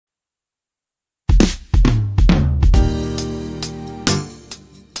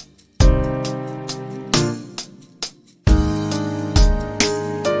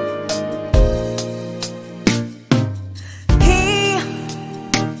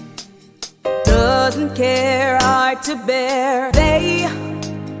doesn't care, hard to bear. They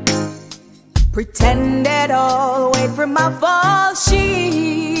pretended all wait for my fall.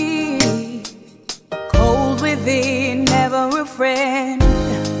 She cold within, never a friend.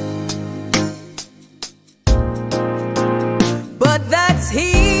 But that's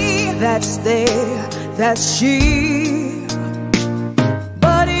he, that's they, that's she.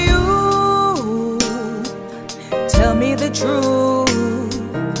 But you tell me the truth.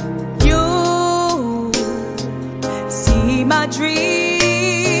 You see my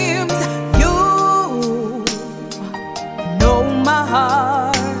dreams. You know my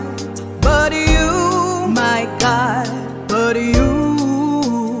heart. But you, my God, but you.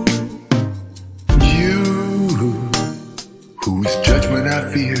 Whose judgment I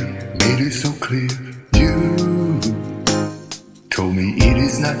fear made it so clear. You told me it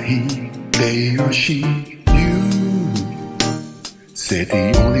is not he, they or she. You said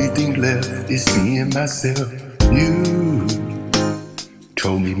the only thing left is me and myself. You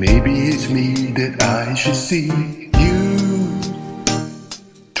told me maybe it's me that I should see. You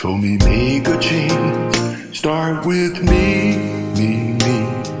told me make a change, start with me, me, me.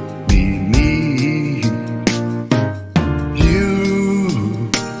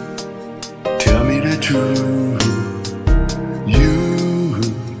 You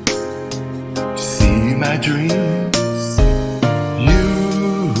see my dreams. You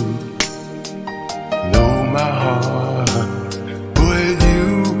know my heart. But you,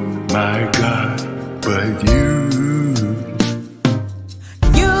 my God, but you.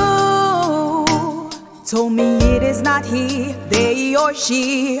 You told me it is not he, they or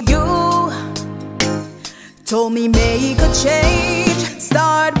she. You told me make a change,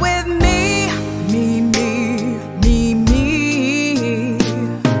 start with me, me, me, me, me.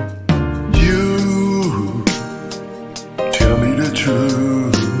 You tell me the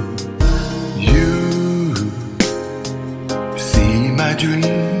truth. You see my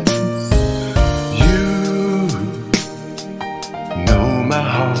dreams. You know my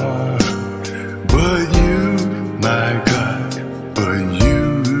heart. But you, my God, but you.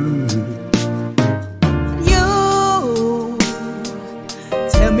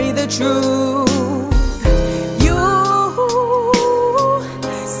 Tell me the truth. You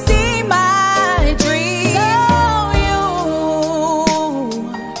see my dreams. Oh, you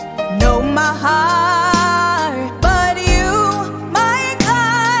know my heart. But you, my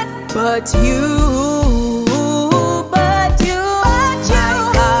God, but you.